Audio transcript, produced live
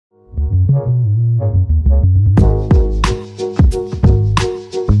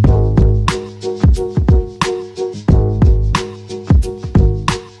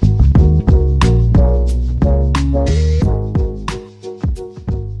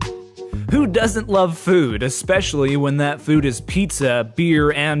Who doesn't love food, especially when that food is pizza,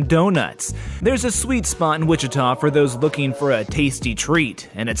 beer, and donuts? There's a sweet spot in Wichita for those looking for a tasty treat,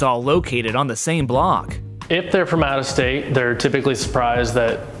 and it's all located on the same block. If they're from out of state, they're typically surprised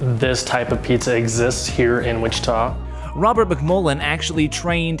that this type of pizza exists here in Wichita. Robert McMullen actually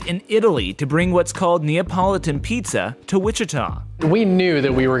trained in Italy to bring what's called Neapolitan pizza to Wichita. We knew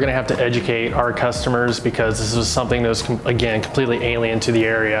that we were going to have to educate our customers because this was something that was, again, completely alien to the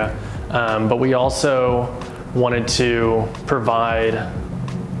area. But we also wanted to provide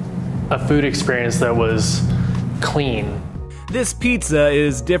a food experience that was clean. This pizza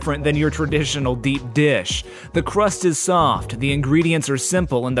is different than your traditional deep dish. The crust is soft, the ingredients are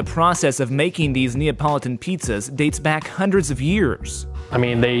simple, and the process of making these Neapolitan pizzas dates back hundreds of years. I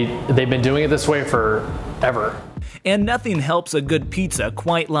mean, they've been doing it this way forever. And nothing helps a good pizza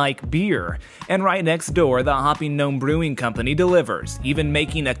quite like beer. And right next door, the Hopping Gnome Brewing Company delivers, even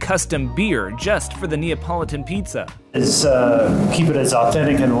making a custom beer just for the Neapolitan pizza. Keep it as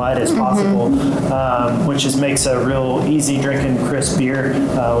authentic and light as possible, which just makes a real easy drinking crisp beer,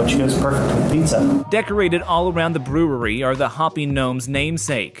 which goes perfect with pizza. Decorated all around the brewery are the Hopping Gnome's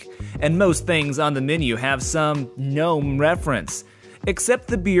namesake. And most things on the menu have some gnome reference, except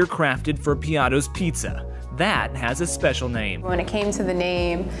the beer crafted for Piatto's Pizza. That has a special name. When it came to the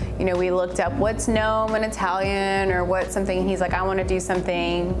name, we looked up what's gnome in Italian or what's something, and he's like, I want to do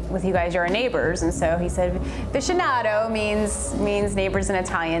something with you guys, you're our neighbors. And so he said, vicinato means neighbors in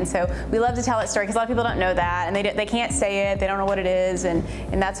Italian. So we love to tell that story because a lot of people don't know that, and they can't say it, they don't know what it is, and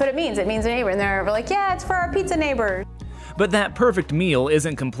that's what it means. It means a neighbor, and we're like, yeah, it's for our pizza neighbors. But that perfect meal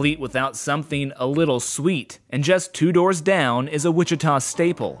isn't complete without something a little sweet. And just 2 doors down is a Wichita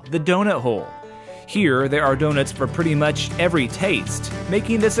staple, the donut hole. Here, there are donuts for pretty much every taste,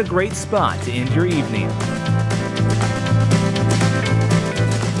 making this a great spot to end your evening.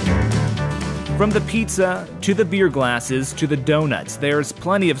 From the pizza, to the beer glasses, to the donuts, there's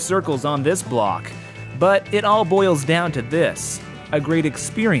plenty of circles on this block. But it all boils down to this, a great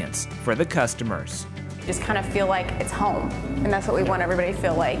experience for the customers. Just kind of feel like it's home, and that's what we want everybody to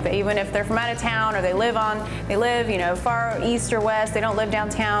feel like. That even if they're from out of town or they live far east or west, they don't live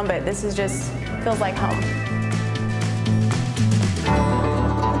downtown, but this is just feels like home.